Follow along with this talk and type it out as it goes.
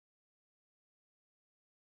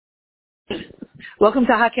Welcome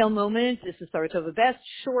to Hakel Moment. This is Saratova Best.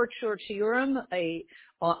 Short shiurim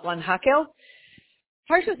on Hakel.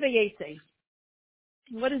 Parshas Vayetze.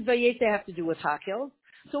 What does Vayetze have to do with Hakel?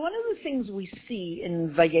 So one of the things we see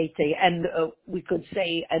in Vayetze, and we could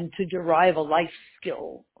say, and to derive a life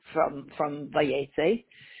skill from Vayetze,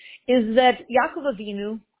 is that Yaakov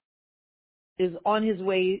Avinu is on his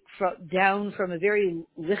way down from a very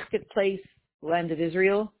lichted place, land of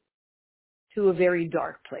Israel, to a very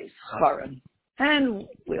dark place, Haran. And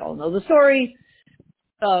we all know the story,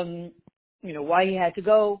 why he had to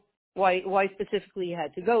go, why specifically he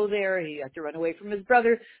had to go there. He had to run away from his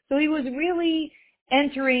brother. So he was really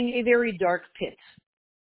entering a very dark pit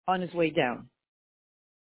on his way down.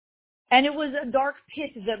 And it was a dark pit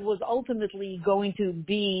that was ultimately going to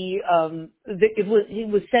be, he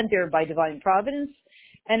was sent there by divine providence.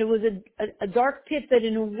 And it was a dark pit that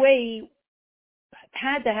in a way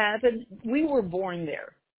had to happen. We were born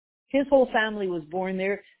there. His whole family was born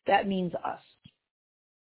there. That means us.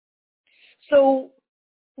 So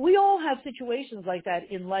we all have situations like that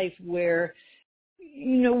in life where,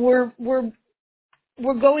 we're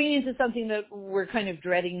going into something that we're kind of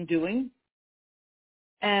dreading doing.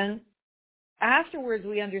 And afterwards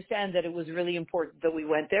we understand that it was really important that we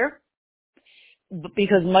went there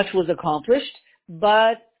because much was accomplished,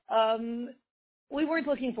 but we weren't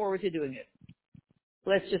looking forward to doing it.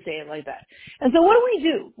 Let's just say it like that. And so what do we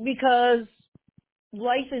do? Because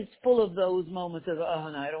life is full of those moments of, oh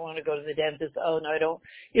no, I don't want to go to the dentist. Oh no, I don't,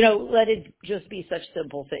 let it just be such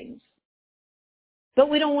simple things. But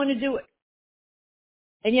we don't want to do it.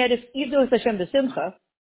 And yet if Yivdo is Hashem b'simcha,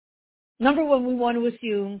 number one, we want to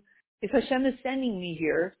assume if Hashem is sending me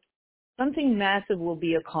here, something massive will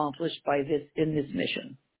be accomplished in this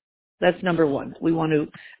mission. That's number one. We want to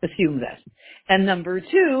assume that. And number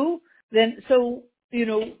two,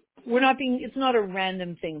 it's not a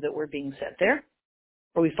random thing that we're being sent there,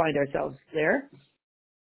 or we find ourselves there.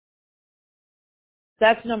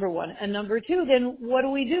 That's number one. And number two, then what do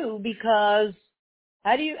we do? Because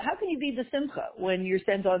how can you be the simcha when you're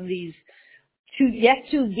sent on these yet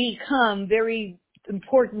to become very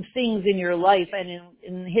important things in your life and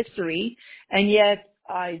in history, and yet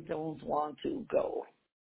I don't want to go.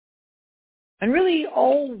 And really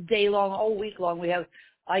all day long, all week long, we have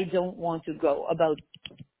I don't want to go about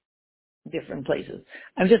different places.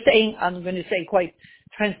 I'm going to say quite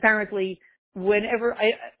transparently, whenever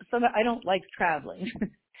I don't like traveling.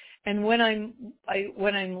 And when I'm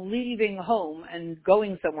leaving home and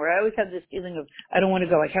going somewhere, I always have this feeling of, I don't want to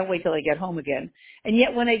go. I can't wait till I get home again. And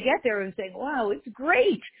yet when I get there, I'm saying, wow, it's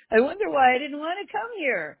great. I wonder why I didn't want to come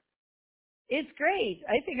here. It's great.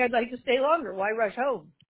 I think I'd like to stay longer. Why rush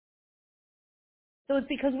home? So it's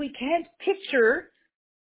because we can't picture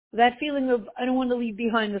that feeling of, I don't want to leave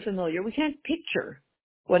behind the familiar. We can't picture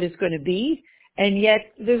what it's going to be. And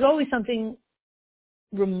yet there's always something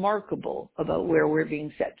remarkable about where we're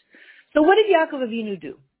being set. So what did Yaakov Avinu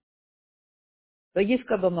do?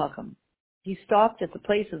 Vayifka b'makam. He stopped at the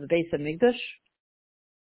place of the Beis HaMikdash,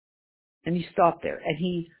 and he stopped there, and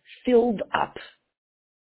he filled up.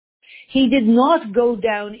 He did not go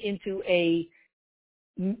down into a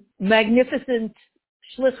magnificent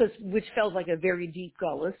shlichus, which felt like a very deep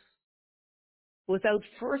gullus, without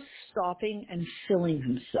first stopping and filling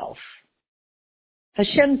himself.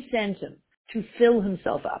 Hashem sent him to fill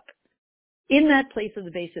himself up. In that place of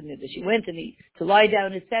the Beis HaMikdash, he went to lie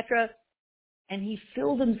down, etc., and he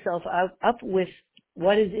filled himself up with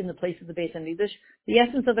what is in the place of the Beis HaMikdash, the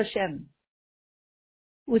essence of Hashem,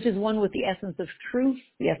 which is one with the essence of truth,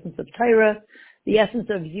 the essence of Torah, the essence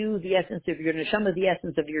of you, the essence of your neshama, the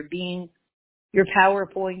essence of your being, your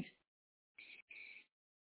PowerPoint.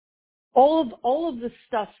 All of the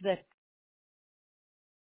stuff that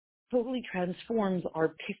totally transforms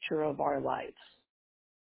our picture of our lives.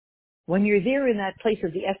 When you're there in that place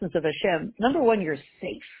of the essence of Hashem, number one, you're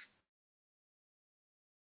safe.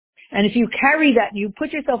 And if you carry that, you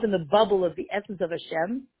put yourself in the bubble of the essence of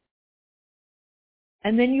Hashem,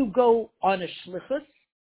 and then you go on a shlichus,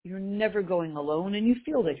 you're never going alone, and you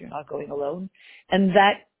feel that you're not going alone. And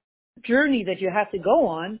that journey that you have to go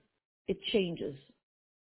on, it changes.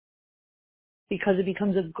 Because it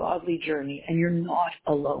becomes a godly journey, and you're not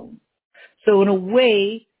alone. So in a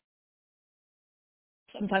way,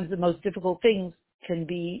 sometimes the most difficult things can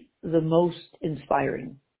be the most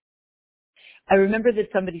inspiring. I remember that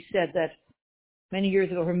somebody said that many years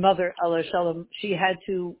ago, her mother, Allah Shalom, she had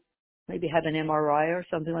to maybe have an MRI or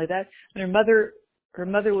something like that. And her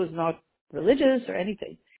mother was not religious or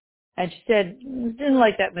anything. And she said, didn't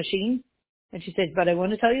like that machine. And she said, but I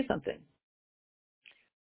want to tell you something.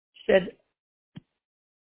 She said,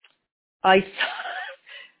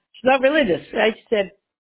 not religious. I said,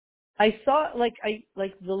 I saw, like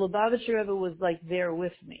the Lubavitcher Rebbe was like there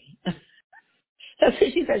with me. That's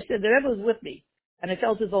what she said. She said, the Rebbe was with me. And I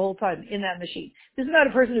felt it the whole time in that machine. This is not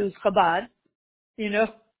a person who's Chabad, you know.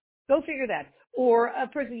 Go figure that. Or a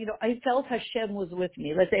person, you know, I felt Hashem was with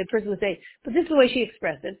me. Let's say a person would say, but this is the way she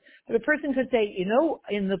expressed it. But a person could say, you know,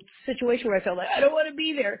 in the situation where I felt like, I don't want to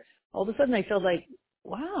be there, all of a sudden I felt like,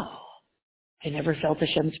 wow, I never felt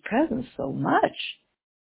Hashem's presence so much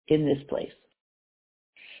in this place.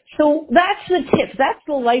 So that's the tip. That's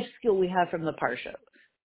the life skill we have from the Parsha.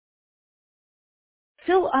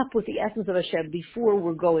 Fill up with the essence of Hashem before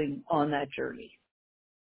we're going on that journey.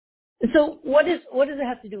 So what does it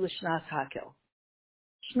have to do with Shnas Hakel?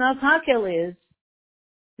 Shnas Hakel is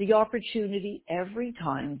the opportunity every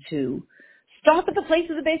time to stop at the place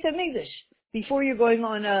of the Beis HaMikdash before you're going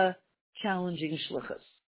on a challenging shlichus.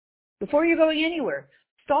 Before you're going anywhere,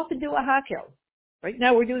 stop and do a Hakel. Right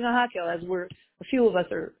now we're doing a Hakel as a few of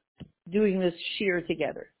us are doing this shir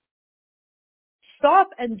together. Stop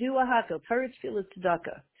and do a Hakel. Taritz Filas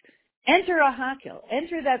Tzedakah. Enter a Hakel.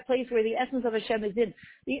 Enter that place where the essence of Hashem is in.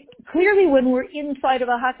 Clearly when we're inside of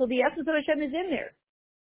a Hakel, the essence of Hashem is in there.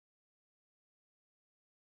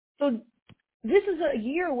 So this is a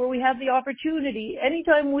year where we have the opportunity,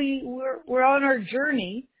 anytime we're on our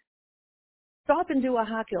journey, stop and do a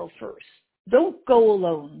Hakel first. Don't go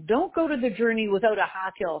alone. Don't go to the journey without a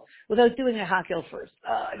Hakel, without doing a Hakel first.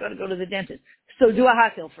 I got to go to the dentist. So do a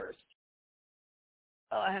Hakel first.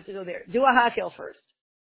 Oh, I have to go there. Do a Hakel first.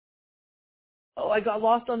 Oh, I got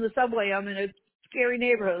lost on the subway. I'm in a scary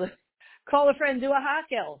neighborhood. Call a friend. Do a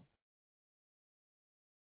Hakel.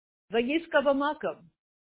 Vayiska v'makom.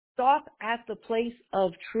 Stop at the place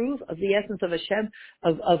of truth, of the essence of Hashem,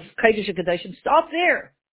 of Kodesh HaKadoshim. Stop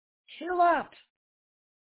there. Fill up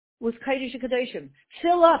with Kodesh HaKadoshim.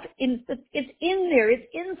 Fill up. It's in there. It's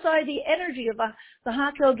inside the energy of the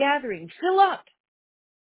Hakel gathering. Fill up.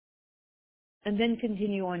 And then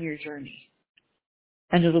continue on your journey.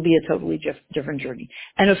 And it'll be a totally different journey.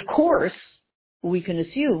 And of course, we can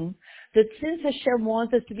assume that since Hashem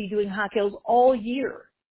wants us to be doing Hakels all year,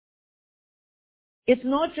 it's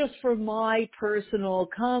not just for my personal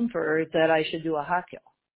comfort that I should do a Hakel.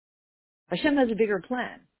 Hashem has a bigger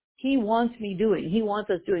plan. He wants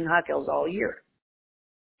us doing Hakels all year.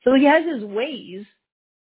 So he has his ways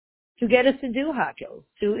to get us to do Hakels,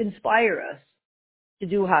 to inspire us to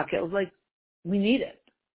do Hakels like we need it.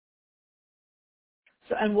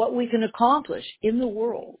 So, and what we can accomplish in the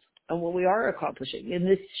world, and what we are accomplishing in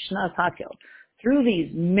this Shnas Hakel, through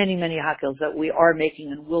these many, many Hakels that we are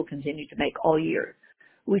making and will continue to make all year,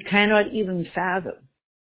 we cannot even fathom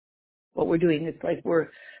what we're doing. It's like we're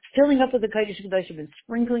filling up with the Kodesh HaKadoshim and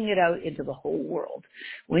sprinkling it out into the whole world.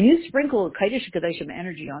 When you sprinkle Kodesh HaKadoshim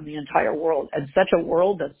energy on the entire world, and such a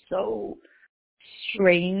world that's so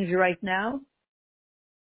strange right now,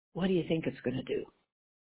 what do you think it's going to do?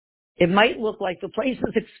 It might look like the place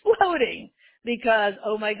is exploding because,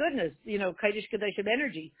 oh my goodness, Kodesh HaKadoshim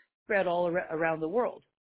energy spread all around the world.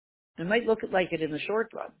 It might look like it in the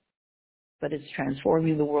short run, but it's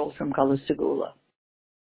transforming the world from Galus to Geula.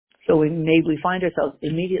 So we find ourselves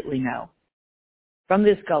immediately now, from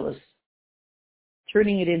this Galus,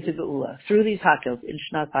 turning it into Geula, through these Hakels, in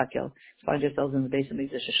Shnas Hakel, find ourselves in the Beis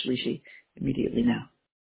HaMikdash Shlishi immediately now.